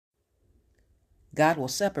God will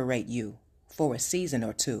separate you for a season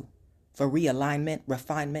or two, for realignment,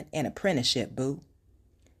 refinement, and apprenticeship, boo.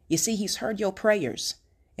 You see, he's heard your prayers,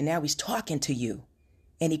 and now he's talking to you,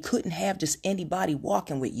 and he couldn't have just anybody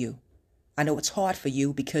walking with you. I know it's hard for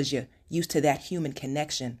you because you're used to that human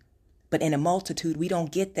connection, but in a multitude, we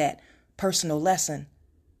don't get that personal lesson.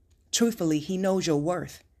 Truthfully, he knows your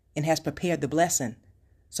worth and has prepared the blessing.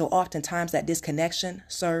 So oftentimes that disconnection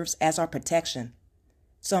serves as our protection.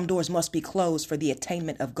 Some doors must be closed for the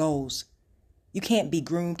attainment of goals. You can't be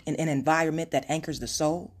groomed in an environment that anchors the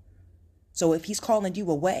soul. So if he's calling you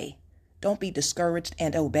away, don't be discouraged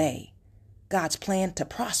and obey. God's plan to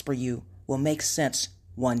prosper you will make sense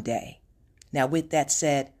one day. Now, with that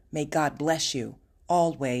said, may God bless you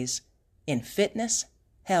always in fitness,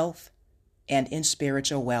 health, and in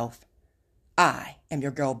spiritual wealth. I am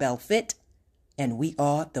your girl Belle Fit, and we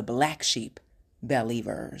are the Black Sheep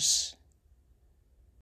Believers.